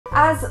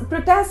As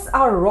protests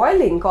are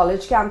roiling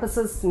college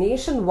campuses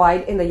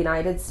nationwide in the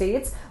United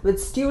States,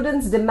 with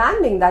students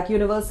demanding that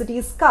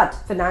universities cut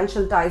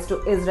financial ties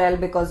to Israel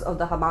because of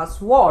the Hamas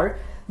war,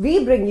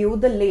 we bring you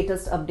the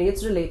latest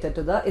updates related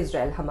to the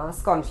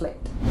Israel-Hamas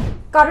conflict.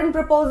 Current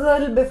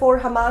proposal before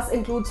Hamas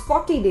includes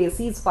 40-day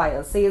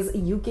ceasefire, says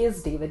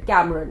UK's David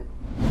Cameron.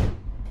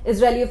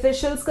 Israeli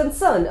officials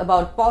concerned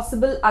about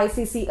possible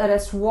ICC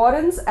arrest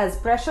warrants as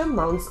pressure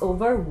mounts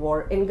over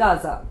war in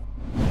Gaza.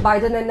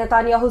 Biden and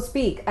Netanyahu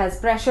speak as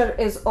pressure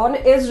is on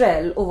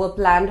Israel over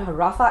planned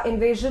Rafah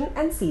invasion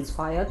and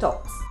ceasefire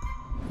talks.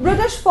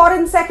 British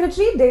Foreign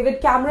Secretary David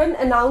Cameron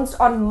announced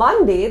on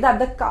Monday that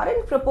the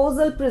current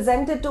proposal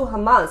presented to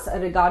Hamas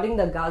regarding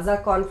the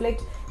Gaza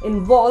conflict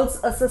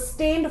involves a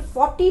sustained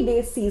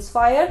 40-day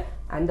ceasefire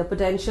and the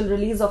potential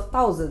release of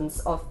thousands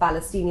of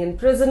Palestinian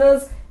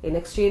prisoners in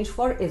exchange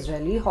for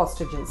Israeli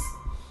hostages.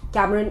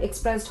 Cameron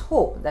expressed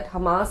hope that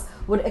Hamas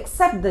would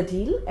accept the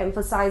deal,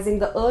 emphasizing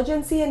the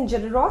urgency and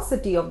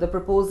generosity of the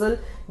proposal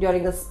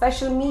during a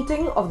special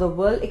meeting of the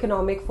World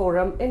Economic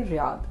Forum in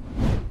Riyadh.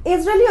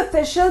 Israeli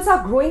officials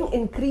are growing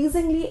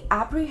increasingly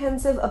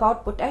apprehensive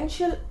about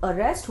potential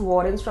arrest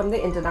warrants from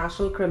the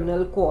International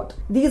Criminal Court.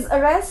 These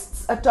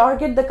arrests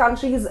target the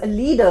country's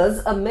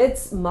leaders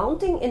amidst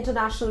mounting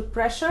international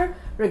pressure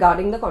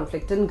regarding the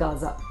conflict in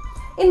Gaza.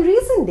 In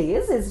recent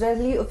days,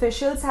 Israeli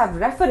officials have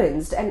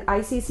referenced an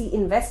ICC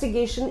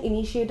investigation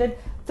initiated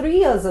 3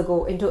 years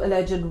ago into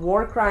alleged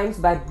war crimes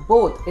by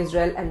both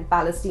Israel and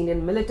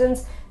Palestinian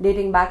militants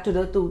dating back to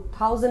the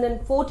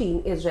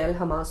 2014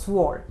 Israel-Hamas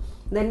war.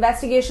 The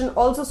investigation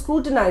also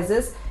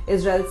scrutinizes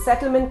Israel's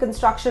settlement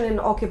construction in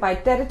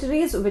occupied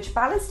territories, which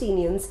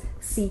Palestinians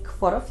seek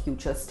for a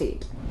future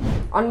state.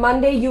 On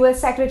Monday, US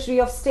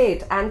Secretary of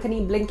State Antony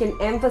Blinken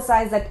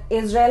emphasized that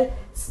Israel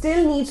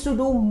still needs to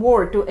do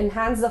more to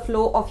enhance the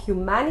flow of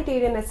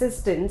humanitarian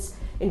assistance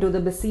into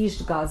the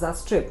besieged Gaza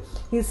Strip.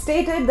 He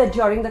stated that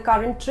during the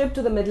current trip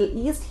to the Middle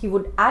East, he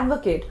would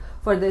advocate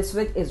for this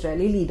with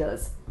Israeli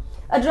leaders.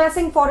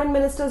 Addressing foreign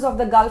ministers of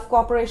the Gulf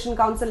Cooperation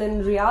Council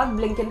in Riyadh,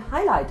 Blinken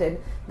highlighted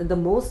that the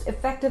most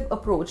effective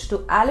approach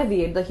to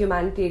alleviate the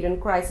humanitarian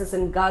crisis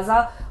in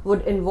Gaza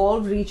would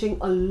involve reaching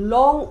a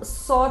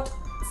long-sought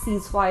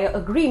ceasefire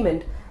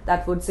agreement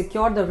that would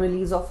secure the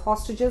release of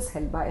hostages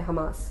held by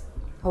Hamas.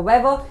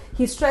 However,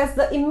 he stressed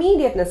the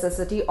immediate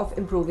necessity of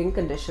improving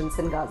conditions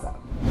in Gaza.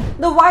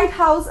 The White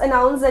House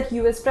announced that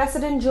US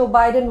President Joe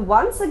Biden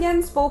once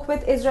again spoke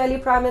with Israeli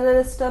Prime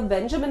Minister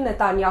Benjamin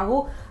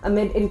Netanyahu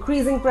amid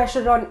increasing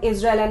pressure on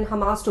Israel and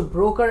Hamas to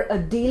broker a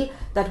deal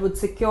that would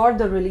secure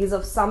the release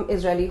of some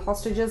Israeli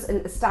hostages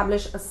and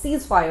establish a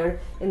ceasefire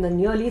in the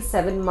nearly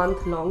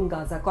 7-month-long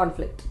Gaza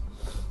conflict.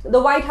 The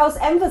White House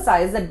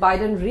emphasized that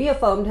Biden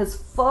reaffirmed his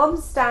firm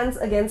stance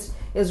against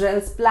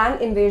Israel's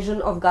planned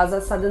invasion of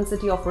Gaza's southern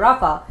city of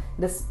Rafah,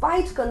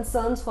 despite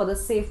concerns for the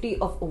safety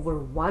of over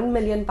 1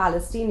 million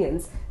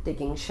Palestinians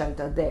taking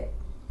shelter there.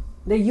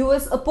 The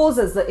US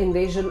opposes the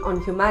invasion on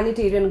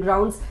humanitarian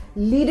grounds,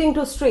 leading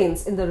to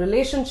strains in the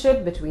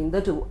relationship between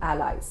the two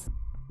allies.